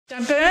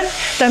Don't burn,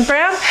 don't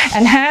brown,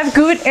 and have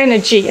good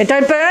energy. And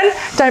don't burn,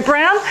 don't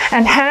brown,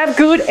 and have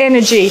good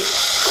energy.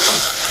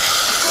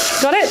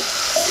 Got it?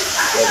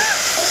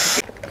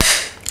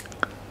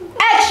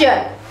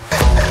 Action!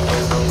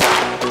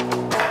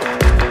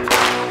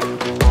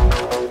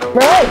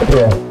 Right?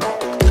 Yeah.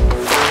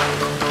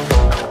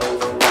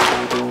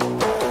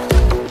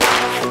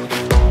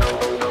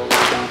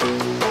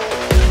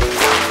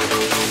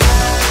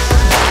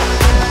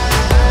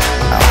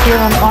 Here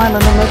on the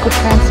island, the local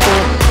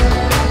transport.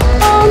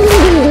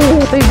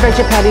 These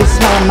veggie patties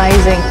smell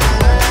amazing.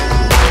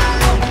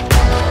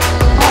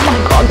 Oh my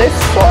God, they're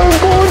so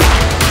good.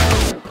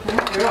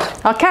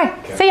 Okay,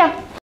 see ya.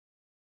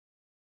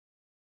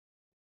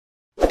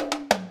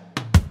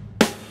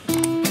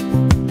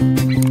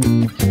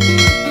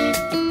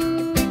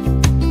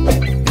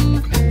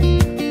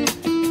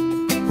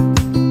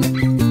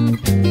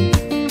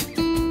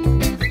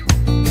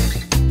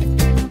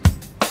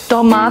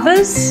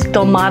 Dolmades,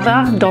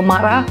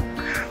 Dolmada.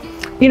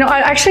 You know, I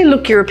actually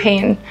look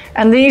European,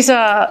 and these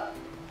are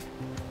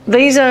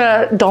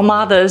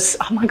Dolmades.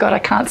 Oh my God, I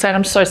can't say it,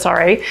 I'm so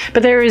sorry.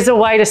 But there is a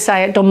way to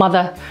say it,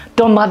 Dolmades,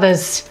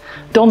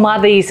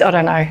 I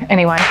don't know.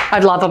 Anyway, I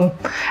love them.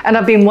 And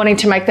I've been wanting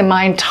to make them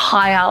my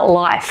entire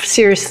life.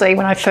 Seriously,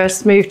 when I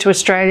first moved to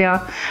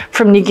Australia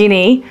from New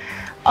Guinea,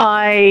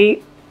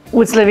 I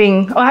was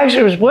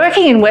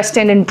working in West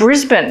End in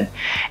Brisbane,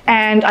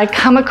 and I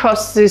come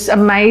across this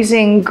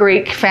amazing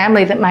Greek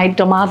family that made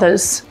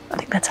dolmades. I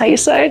think that's how you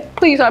say it.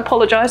 Please, I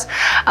apologise.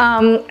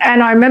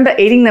 And I remember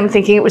eating them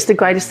thinking it was the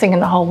greatest thing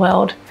in the whole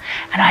world.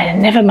 And I had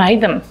never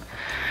made them,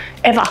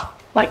 ever.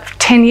 Like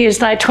 10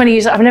 years later, 20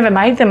 years, I've never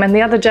made them. And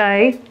the other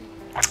day,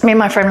 me and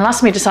my friend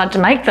Lasmi decided to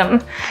make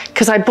them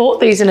because I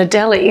bought these in a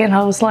deli, and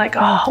I was like,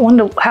 oh, I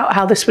wonder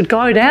how this would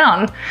go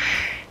down.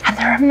 And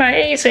they're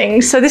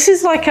amazing. So this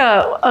is like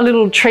a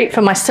little treat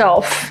for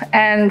myself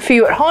and for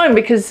you at home,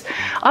 because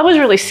I was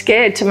really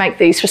scared to make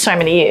these for so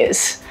many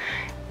years.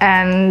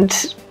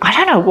 And I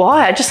don't know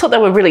why, I just thought they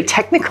were really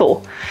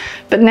technical.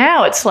 But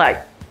now it's like,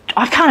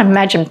 I can't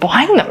imagine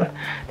buying them.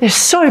 They're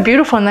so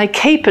beautiful, and they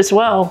keep as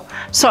well.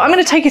 So I'm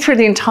gonna take you through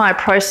the entire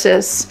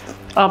process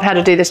of how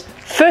to do this.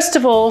 First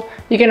of all,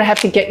 you're gonna have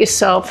to get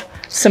yourself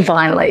some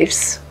vine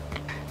leaves.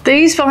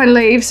 These vine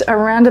leaves are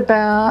around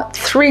about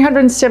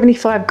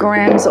 375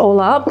 grams all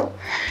up,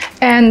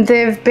 and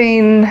they've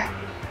been,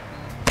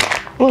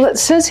 well, it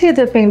says here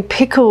they've been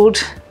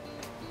pickled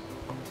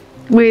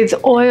with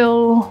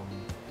oil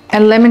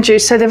and lemon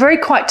juice, so they're very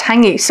quite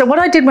tangy. So what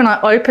I did when I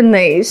opened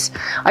these,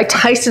 I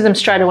tasted them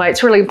straight away.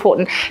 It's really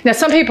important. Now,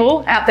 some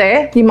people out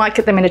there, you might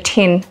get them in a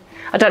tin.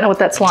 I don't know what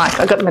that's like.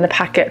 I got them in a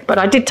packet, but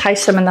I did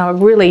taste them and they were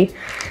really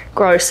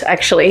gross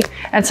actually.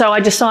 And so I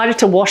decided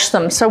to wash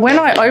them. So when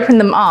I open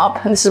them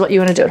up, and this is what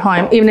you want to do at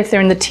home, even if they're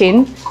in the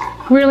tin,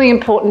 really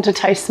important to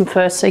taste them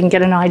first so you can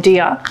get an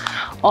idea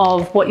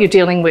of what you're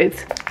dealing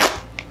with.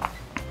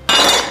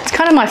 It's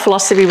kind of my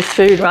philosophy with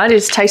food, right?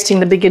 Is tasting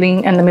the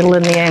beginning and the middle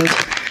and the end.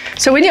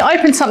 So when you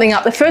open something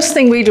up, the first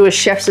thing we do as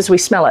chefs is we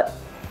smell it.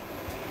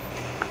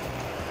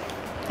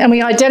 And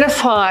we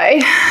identify,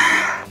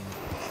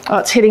 oh,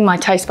 it's hitting my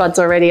taste buds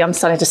already. I'm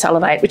starting to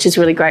salivate, which is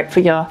really great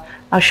for your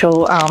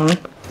actual,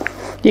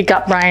 your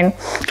gut brain,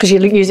 because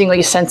you're using all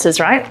your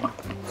senses, right?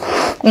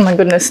 Oh my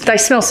goodness, they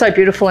smell so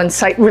beautiful and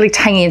really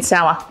tangy and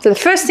sour. So the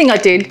first thing I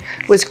did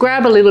was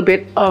grab a little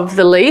bit of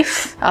the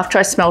leaf after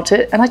I smelt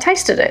it, and I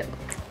tasted it.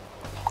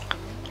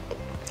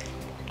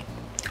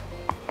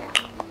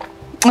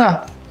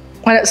 Oh,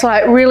 and it's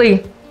like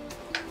really,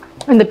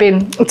 in the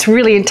bin, it's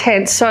really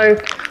intense.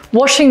 So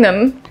washing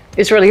them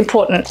is really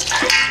important.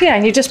 Yeah,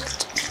 and you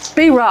just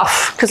be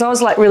rough, because I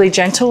was like really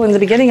gentle in the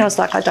beginning. I was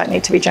like, I don't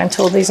need to be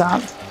gentle. These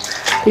are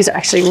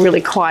actually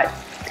really quite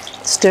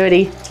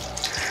sturdy.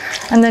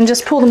 And then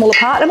just pull them all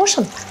apart and wash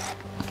them.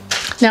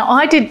 Now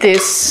I did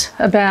this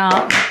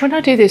about, when did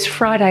I do this?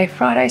 Friday,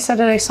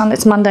 Saturday, Sunday,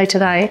 it's Monday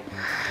today.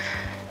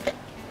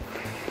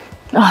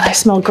 Oh, they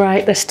smell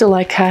great. They're still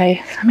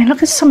okay. I mean,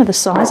 look at some of the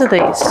size of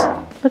these.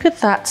 Look at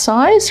that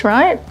size,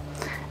 right?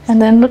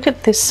 And then look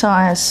at this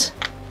size.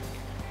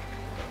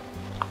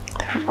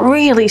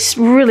 Really,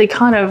 really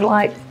kind of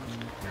like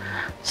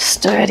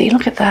sturdy.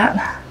 Look at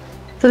that.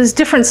 So there's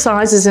different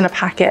sizes in a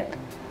packet.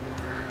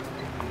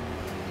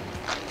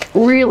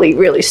 Really,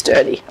 really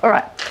sturdy. All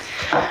right.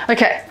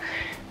 Okay.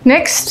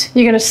 Next,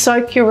 you're going to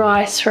soak your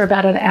rice for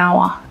about an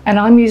hour. And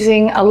I'm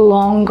using a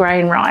long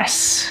grain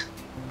rice.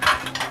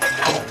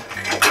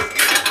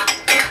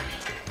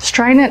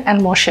 Strain it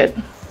and wash it.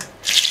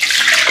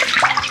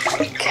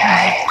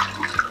 Okay.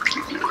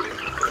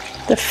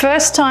 The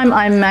first time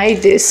I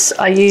made this,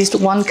 I used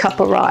 1 cup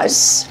of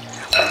rice,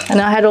 and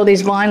I had all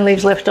these vine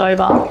leaves left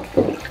over.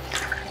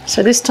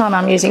 So this time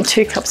I'm using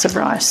 2 cups of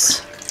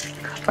rice.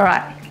 All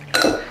right,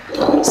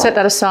 set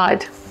that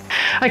aside.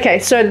 Okay,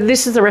 so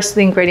this is the rest of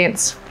the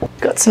ingredients.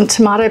 Got some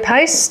tomato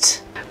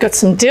paste, got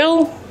some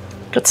dill,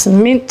 got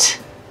some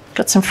mint,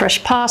 got some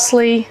fresh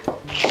parsley,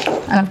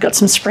 and I've got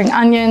some spring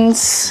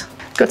onions,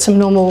 got some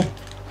normal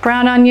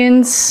brown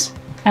onions,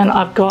 and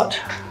I've got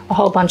a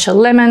whole bunch of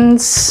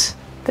lemons,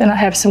 Then I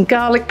have some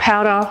garlic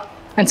powder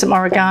and some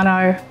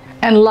oregano.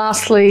 And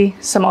lastly,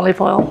 some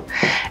olive oil.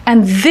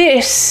 And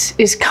this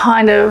is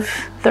kind of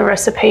the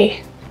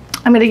recipe.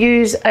 I'm gonna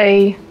use is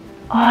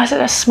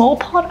it a small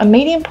pot, a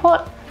medium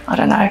pot? I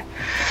don't know.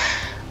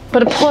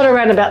 But a pot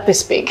around about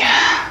this big.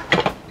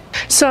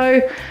 So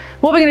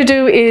what we're gonna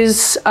do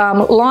is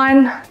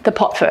line the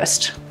pot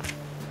first.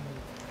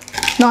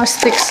 Nice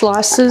thick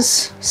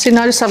slices. So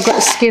notice I've got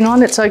the skin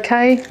on, it's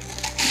okay.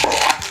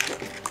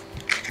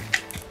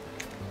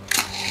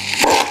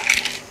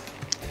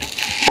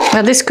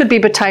 Now this could be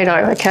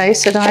potato, okay,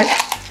 so don't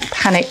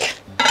panic.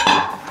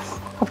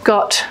 I've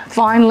got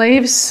vine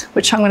leaves,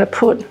 which I'm gonna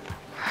put,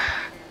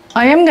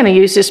 I am gonna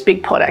use this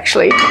big pot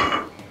actually,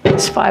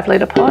 this 5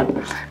 litre pot.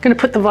 I'm gonna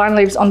put the vine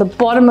leaves on the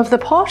bottom of the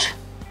pot,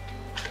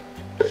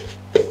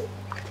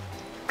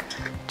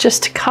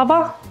 just to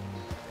cover.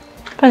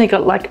 I've only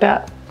got like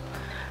about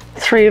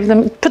 3 of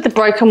them. Put the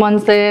broken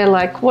ones there,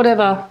 like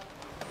whatever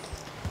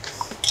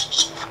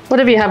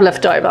you have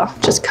left over,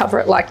 just cover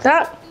it like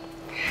that.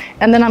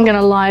 And then I'm going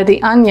to lie the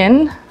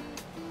onion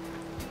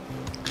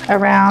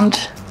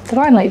around the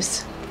vine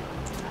leaves.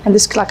 And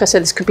this, like I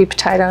said, this could be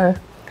potato,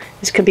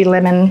 this could be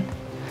lemon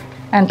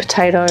and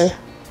potato.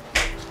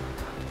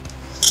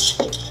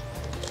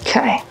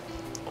 Okay,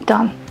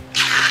 done.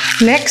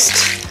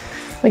 Next,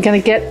 we're going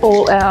to get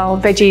all our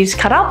veggies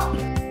cut up.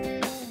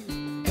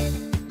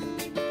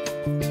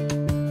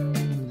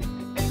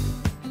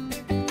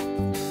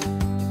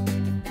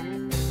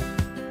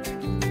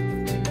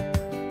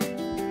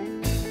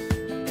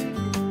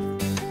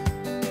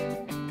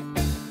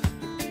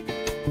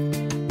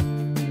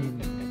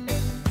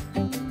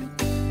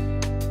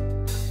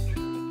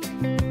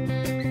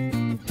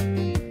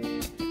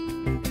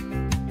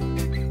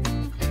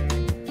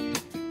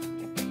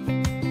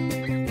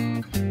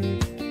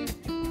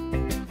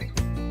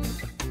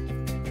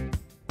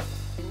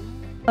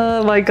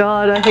 Oh my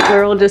God, I think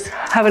we're all just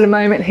having a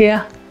moment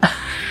here.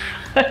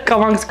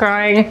 Komong's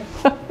crying.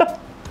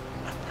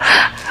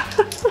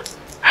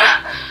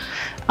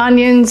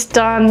 Onions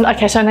done.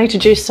 Okay, so I need to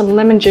juice some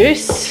lemon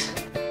juice.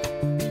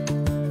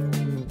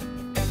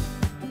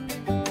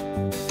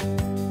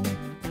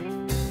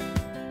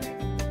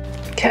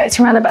 Okay, it's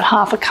around about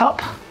half a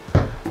cup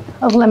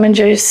of lemon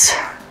juice.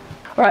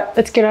 All right,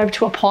 let's get over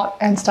to a pot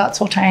and start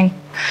sauteing.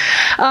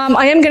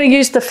 I am going to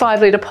use the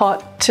 5 litre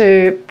pot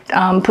to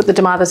put the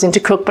dolmades in to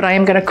cook, but I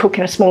am going to cook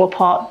in a smaller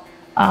pot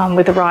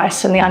with the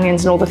rice and the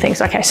onions and all the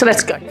things. Okay, so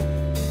let's go.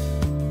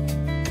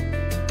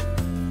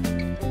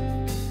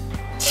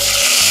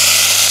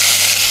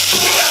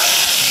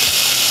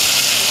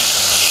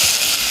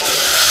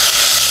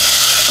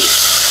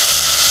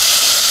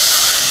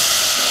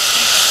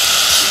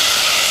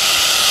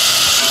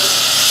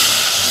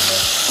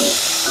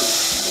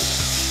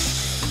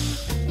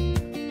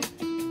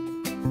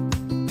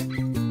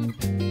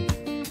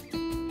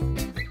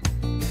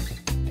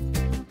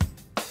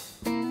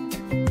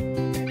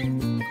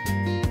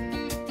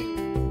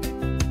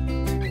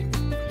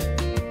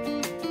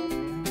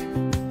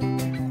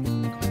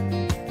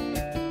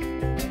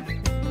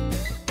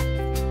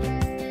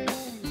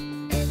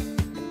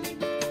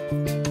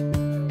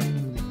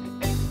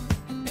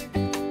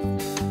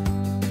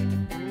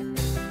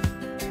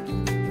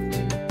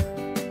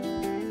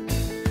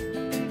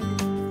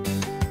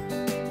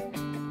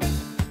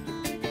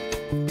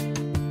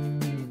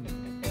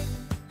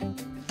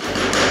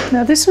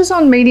 Now this was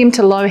on medium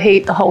to low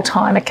heat the whole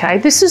time, okay?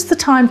 This is the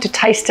time to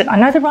taste it. I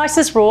know the rice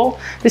is raw.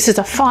 This is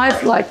a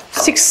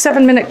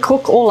 6-7 minute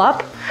cook all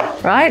up,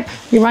 right?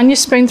 You run your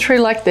spoon through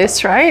like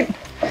this, right?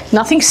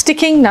 Nothing's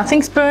sticking,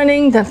 nothing's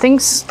burning,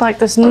 nothing's like,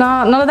 there's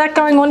none of that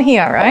going on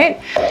here,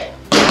 right?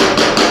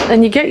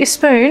 Then you get your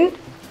spoon,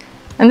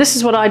 and this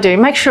is what I do.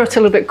 Make sure it's a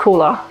little bit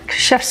cooler.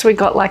 Chefs, we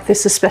got like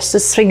this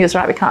asbestos fingers,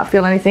 right? We can't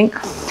feel anything.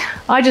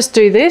 I just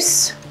do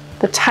this,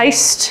 the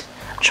taste,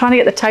 trying to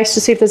get the taste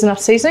to see if there's enough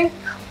seasoning.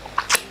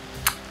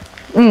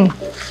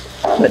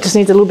 It just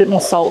needs a little bit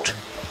more salt.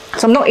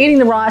 So I'm not eating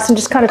the rice, I'm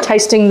just kind of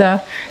tasting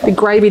the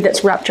gravy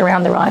that's wrapped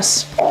around the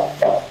rice.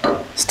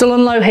 Still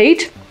on low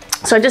heat,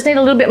 so I just need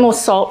a little bit more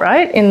salt,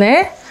 right, in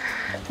there.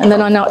 And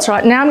then I know it's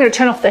right. Now I'm going to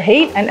turn off the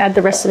heat and add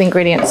the rest of the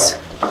ingredients.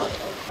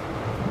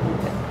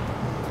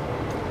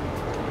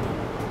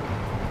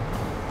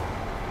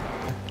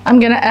 I'm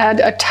going to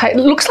add it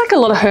looks like a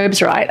lot of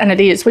herbs, right? And it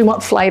is. We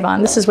want flavour,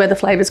 and this is where the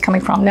flavour is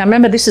coming from. Now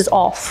remember, this is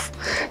off.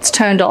 It's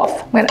turned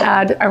off. I'm going to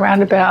add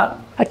around about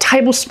a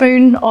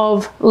tablespoon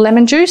of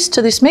lemon juice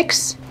to this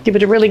mix. Give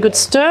it a really good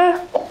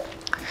stir.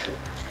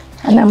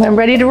 And then we're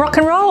ready to rock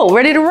and roll,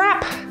 ready to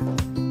wrap.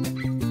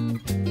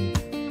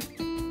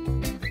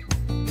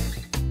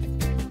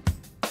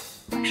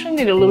 I actually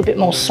need a little bit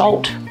more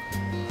salt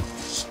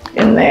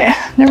in there.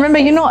 Now remember,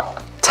 you're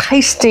not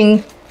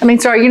tasting,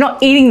 you're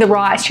not eating the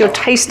rice, you're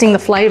tasting the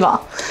flavour.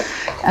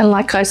 And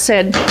like I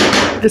said,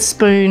 the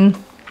spoon,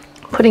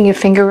 putting your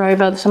finger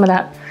over some of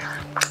that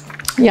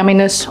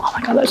yumminess. Oh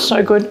my God, that's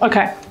so good.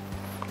 Okay,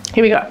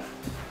 here we go.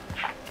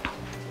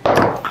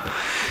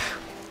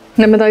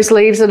 Remember those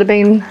leaves that have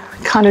been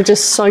kind of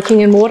just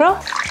soaking in water?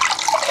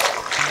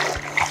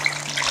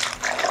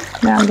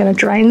 Now I'm going to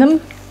drain them.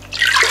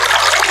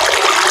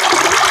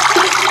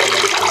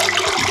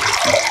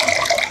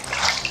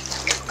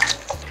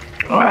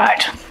 All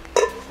right.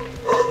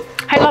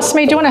 Hey,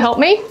 Lasmi, do you want to help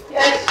me?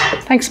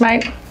 Yes. Thanks,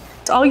 mate.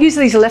 I'll use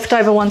these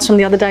leftover ones from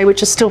the other day,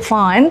 which are still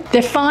fine.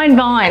 They're fine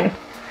vine.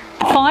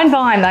 Fine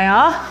vine, they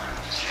are.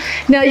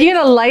 Now, you're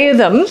going to layer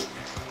them,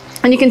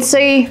 and you can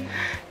see,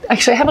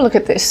 actually, have a look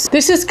at this.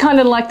 This is kind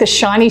of like the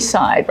shiny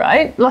side,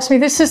 right? Lasmi,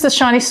 this is the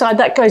shiny side,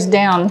 that goes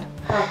down.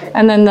 Okay.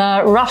 And then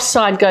the rough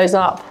side goes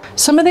up.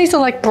 Some of these are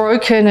like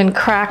broken and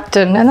cracked,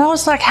 and I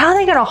was like, how are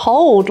they going to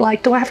hold?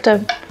 Like, do I have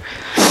to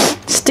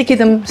sticky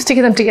them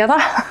together?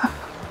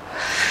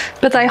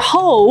 But they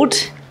hold.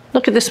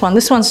 Look at this one.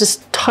 This one's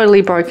just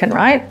totally broken,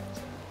 right?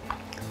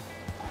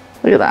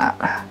 Look at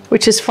that,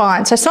 which is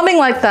fine. So something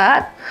like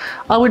that,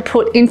 I would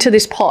put into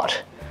this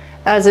pot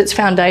as its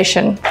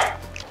foundation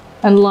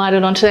and light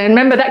it onto there. And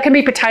remember, that can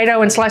be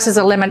potato and slices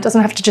of lemon. It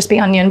doesn't have to just be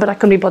onion, but I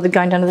couldn't be bothered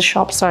going down to the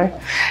shop, so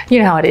you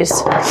know how it is.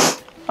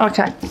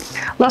 Okay,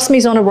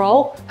 Lasmi's on a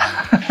roll.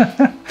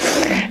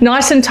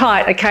 Nice and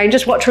tight, okay?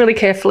 Just watch really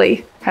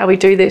carefully how we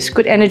do this.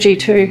 Good energy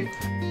too.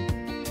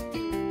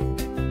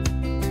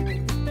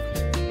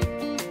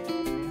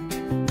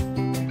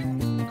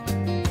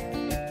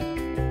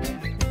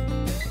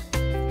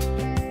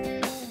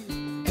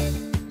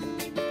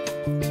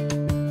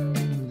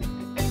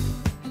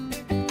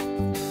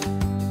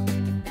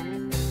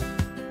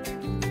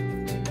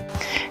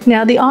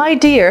 Now the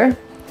idea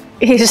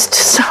is to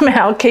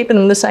somehow keep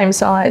them the same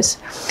size.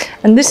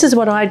 And this is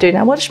what I do.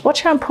 Now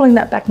watch how I'm pulling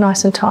that back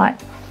nice and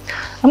tight.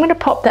 I'm going to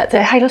pop that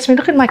there. Hey, listen,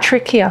 look at my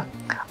trick here.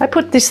 I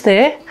put this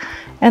there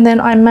and then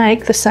I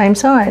make the same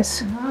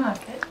size. Ah,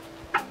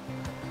 okay.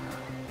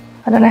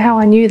 I don't know how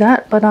I knew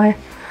that, but I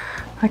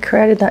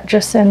created that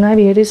just then.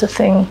 Maybe it is a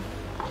thing.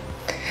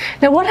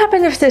 Now what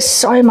happens if there's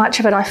so much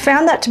of it? I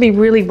found that to be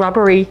really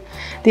rubbery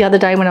the other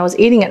day when I was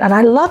eating it, and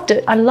I loved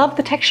it. I love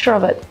the texture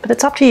of it, but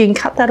it's up to you. You can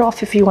cut that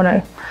off if you want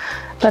to.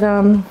 But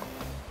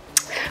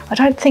I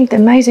don't think the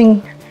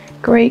amazing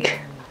Greek,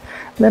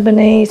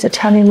 Lebanese,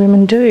 Italian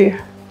women do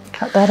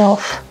cut that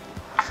off.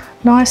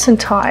 Nice and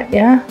tight,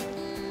 yeah?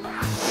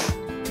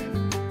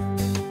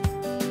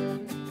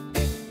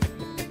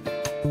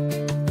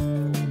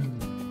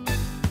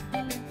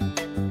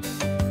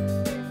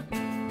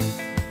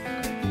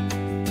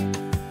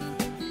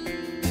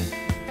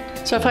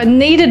 So if I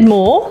needed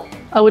more,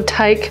 I would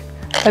take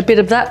a bit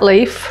of that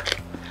leaf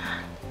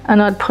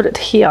and I'd put it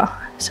here.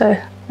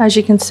 So as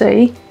you can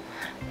see,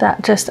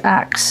 that just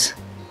acts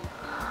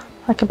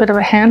like a bit of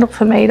a handle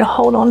for me to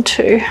hold on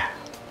to.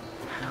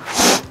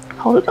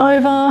 Hold it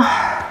over.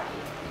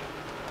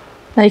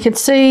 Now you can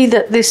see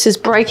that this is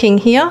breaking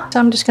here. So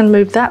I'm just going to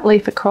move that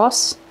leaf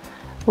across,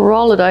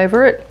 roll it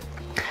over it,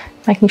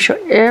 making sure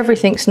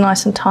everything's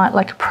nice and tight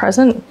like a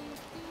present.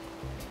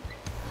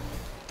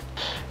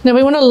 Now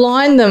we want to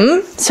line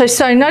them. So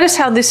notice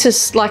how this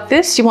is like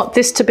this. You want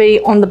this to be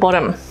on the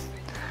bottom.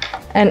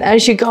 And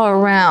as you go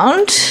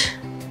around,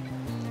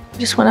 you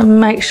just want to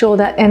make sure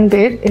that end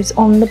bit is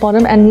on the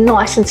bottom and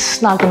nice and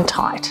snug and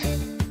tight.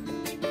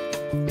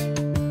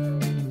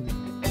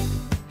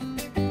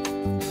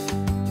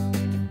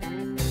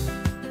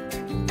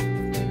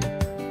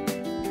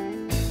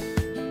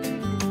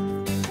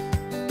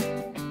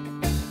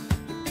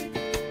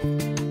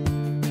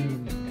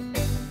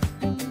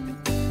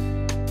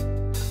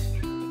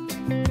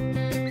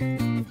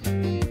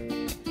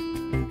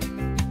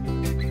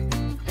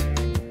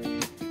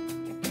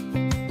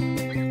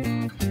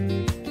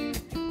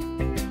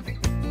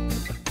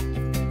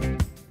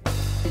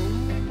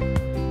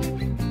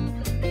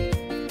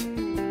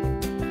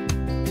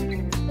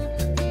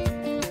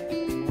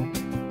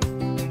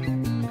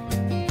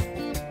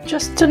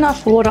 Just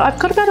enough water. I've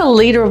got about 1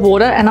 litre of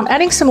water and I'm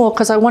adding some more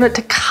because I want it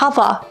to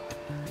cover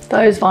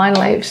those vine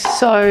leaves.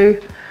 So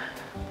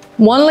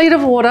 1 litre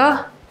of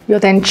water,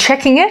 you're then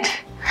checking it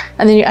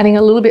and then you're adding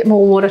a little bit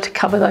more water to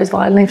cover those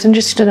vine leaves and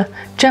just to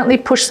gently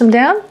push them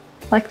down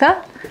like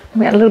that. And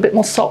we add a little bit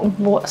more salt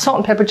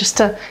and pepper just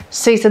to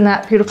season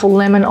that beautiful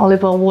lemon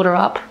olive oil water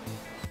up.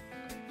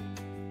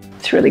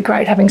 It's really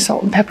great having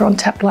salt and pepper on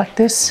tap like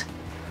this.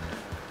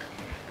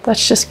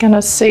 That's just going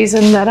to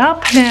season that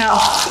up. Now,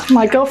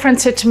 my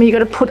girlfriend said to me, you got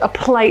to put a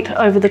plate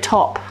over the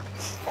top.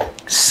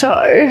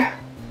 So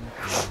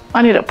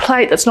I need a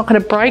plate that's not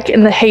going to break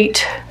in the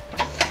heat.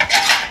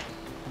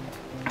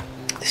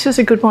 This is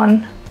a good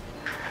one.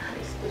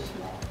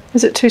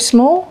 Is it too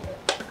small?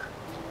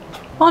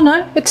 Oh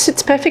no, it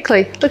sits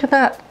perfectly. Look at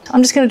that.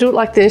 I'm just going to do it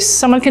like this.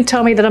 Someone can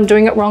tell me that I'm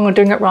doing it wrong or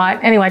doing it right.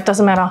 Anyway, it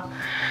doesn't matter.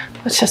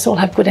 Let's just all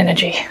have good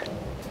energy.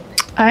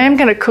 I am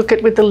going to cook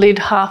it with the lid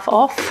half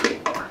off.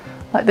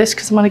 Like this,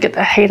 because I want to get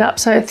the heat up.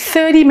 So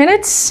 30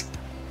 minutes,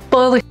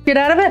 boil the shit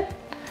out of it,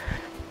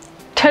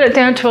 turn it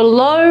down to a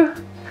low,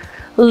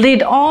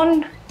 lid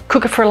on,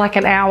 cook it for like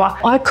an hour.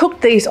 I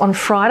cooked these on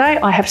Friday.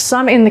 I have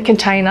some in the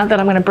container that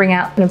I'm going to bring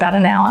out in about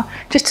an hour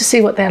just to see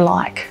what they're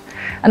like.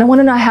 And I want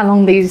to know how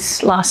long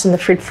these last in the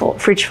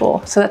fridge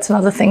for. So that's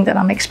another thing that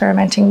I'm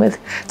experimenting with.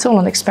 It's all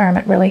an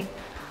experiment really.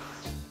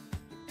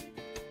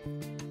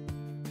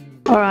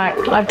 All right,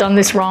 I've done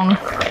this wrong,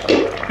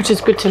 which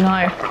is good to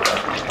know.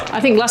 I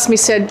think Lasmi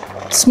said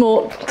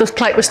small, the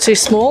plate was too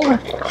small.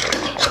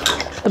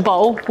 The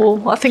bowl,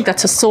 well, I think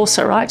that's a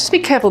saucer, right? Just be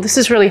careful, this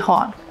is really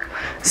hot.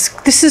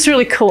 This is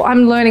really cool.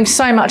 I'm learning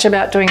so much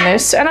about doing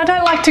this. And I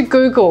don't like to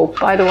Google,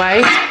 by the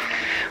way.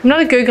 I'm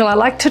not a Google. I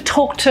like to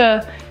talk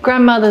to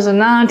grandmothers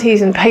and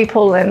aunties and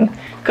people and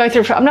go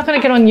through. I'm not going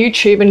to get on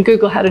YouTube and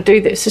Google how to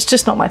do this. It's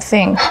just not my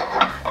thing.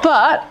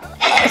 But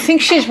I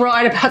think she's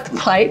right about the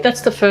plate.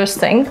 That's the first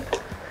thing.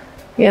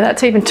 Yeah,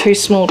 that's even too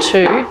small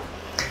too.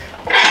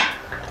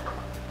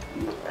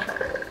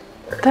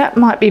 That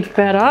might be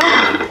better.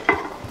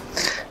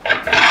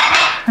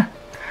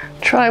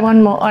 Try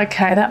one more.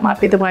 Okay, that might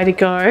be the way to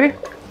go.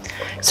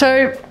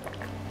 So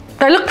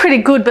they look pretty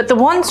good, but the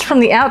ones from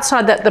the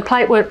outside that the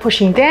plate weren't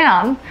pushing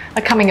down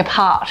are coming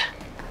apart.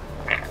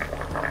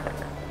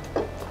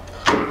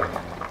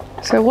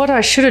 So what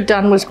I should have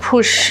done was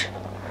push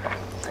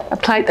a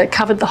plate that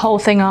covered the whole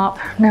thing up.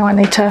 Now I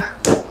need to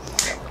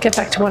get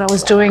back to what I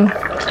was doing.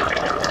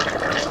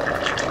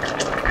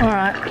 All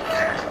right.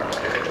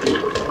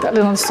 That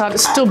little on the side,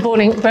 it's still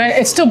boiling.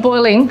 It's still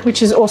boiling,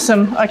 which is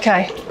awesome.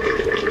 Okay.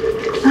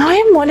 Now I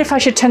am wondering if I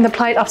should turn the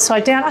plate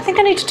upside down. I think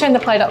I need to turn the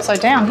plate upside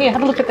down. Here,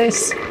 have a look at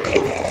this.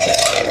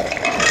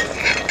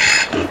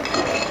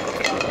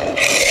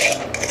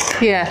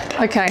 Yeah,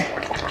 okay.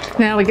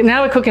 Now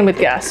we're cooking with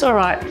gas. All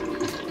right.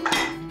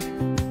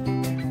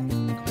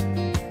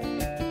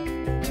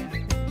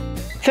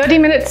 30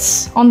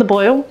 minutes on the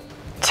boil,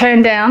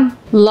 turn down,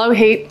 low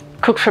heat,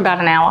 cooked for about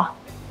an hour.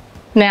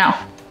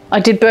 Now, I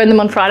did burn them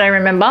on Friday,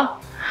 remember?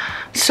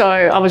 So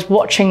I was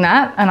watching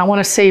that and I want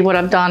to see what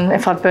I've done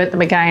if I've burnt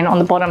them again on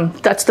the bottom.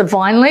 That's the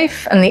vine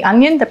leaf and the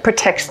onion that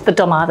protects the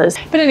dolmades.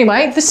 But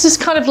anyway, this is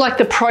kind of like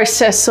the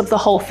process of the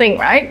whole thing,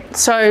 right?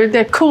 So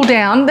they're cooled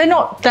down. They're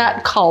not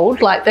that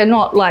cold. Like they're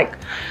not like,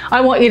 I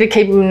want you to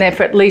keep them there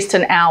for at least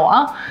an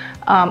hour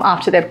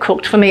after they've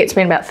cooked. For me, it's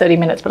been about 30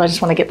 minutes, but I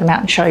just want to get them out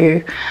and show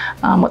you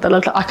what they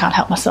look like. I can't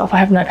help myself. I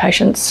have no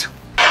patience.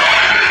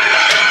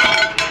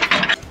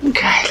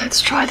 Okay,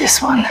 let's try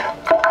this one.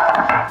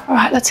 All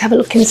right, let's have a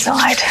look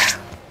inside.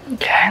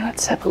 Okay,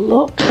 let's have a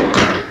look.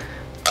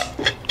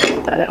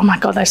 Oh my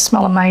God, they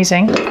smell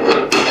amazing.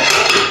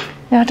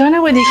 Now, I don't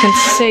know whether you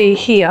can see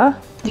here.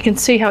 You can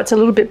see how it's a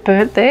little bit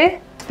burnt there.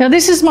 Now,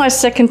 this is my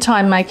second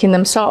time making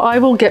them, so I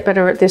will get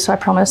better at this, I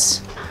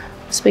promise.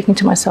 I'm speaking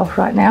to myself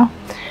right now.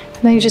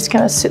 And then you're just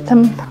gonna sit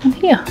them on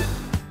here.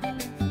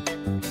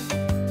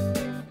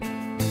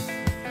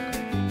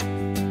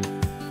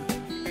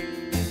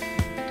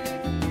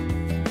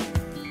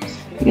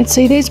 You can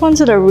see these ones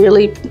that are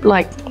really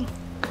like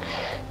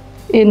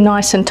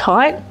nice and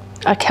tight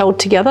are held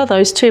together,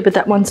 those two, but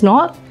that one's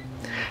not.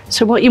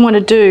 So what you want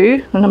to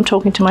do, and I'm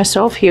talking to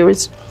myself here,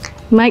 is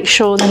make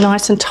sure they're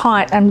nice and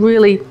tight and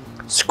really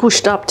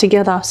squished up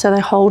together so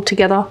they hold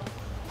together.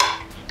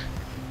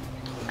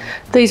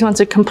 These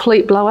ones are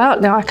complete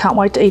blowout. Now I can't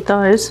wait to eat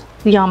those.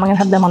 Yum, I'm gonna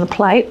have them on the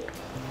plate.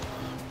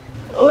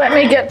 Let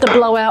me get the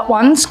blowout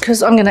ones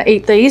because I'm gonna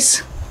eat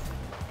these.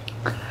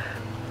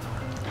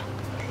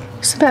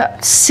 There's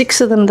about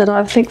 6 of them that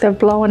I think they've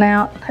blown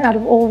out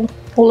of all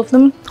of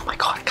them. Oh my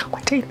God, I can't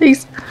wait to eat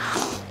these.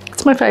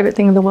 It's my favorite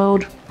thing in the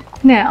world.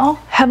 Now,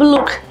 have a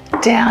look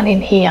down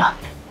in here.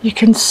 You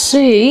can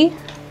see,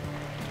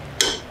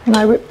 when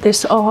I rip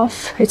this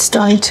off, it's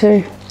starting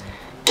to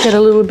get a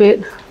little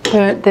bit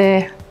burnt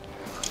there.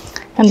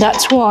 And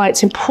that's why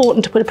it's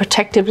important to put a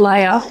protective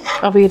layer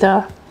of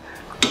either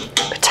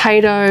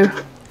potato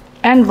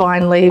and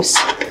vine leaves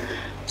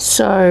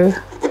so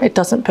it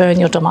doesn't burn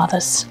your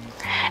dolmades.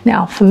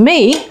 Now for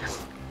me,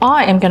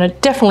 I am going to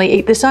definitely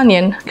eat this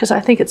onion because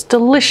I think it's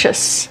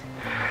delicious.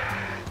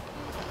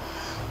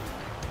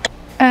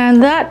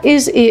 And that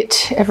is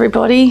it,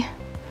 everybody.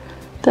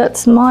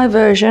 That's my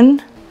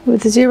version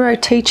with 0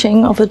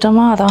 teaching of the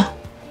dolmade. Oh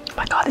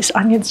my God, this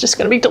onion's just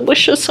going to be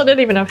delicious. I don't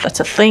even know if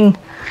that's a thing.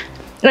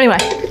 Anyway,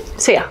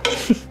 see ya.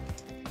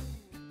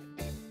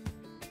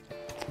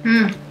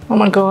 Oh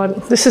my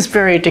God, this is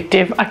very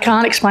addictive. I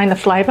can't explain the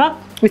flavor.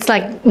 It's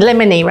like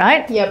lemony,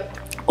 right? Yep.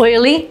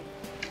 Oily.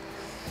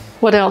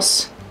 What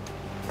else?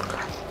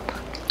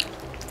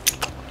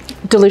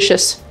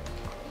 Delicious.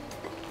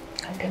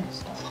 I can't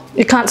stop.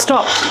 You can't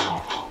stop.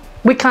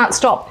 We can't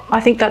stop.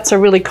 I think that's a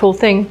really cool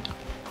thing.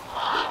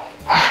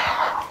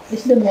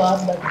 This is the blow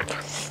up, but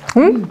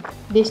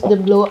this is the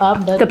blow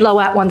up. The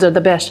blowout ones are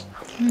the best.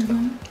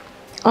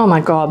 Oh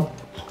my God.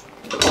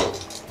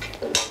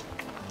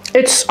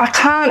 I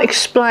can't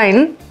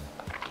explain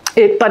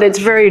it, but it's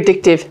very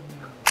addictive.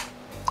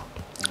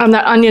 And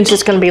that onion's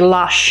just going to be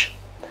lush.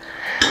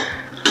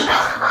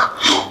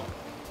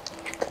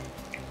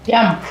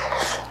 Yum.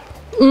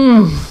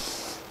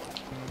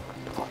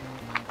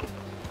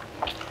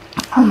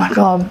 Oh my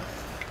God.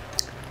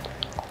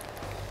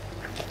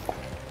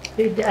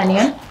 With the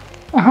onion,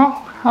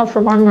 Half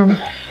of onion.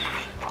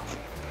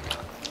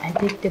 I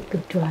take the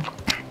good one.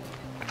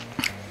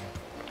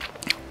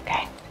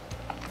 Okay.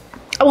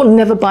 I will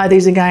never buy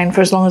these again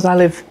for as long as I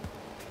live.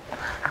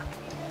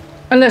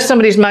 Unless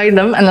somebody's made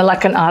them and they're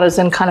like an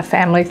artisan kind of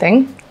family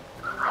thing.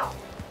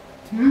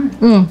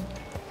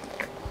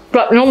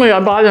 But normally I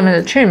buy them in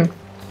a tin.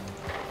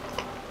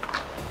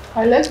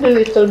 I like the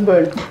little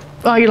bird.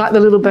 Oh, you like the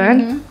little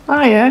bird?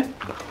 Oh, yeah.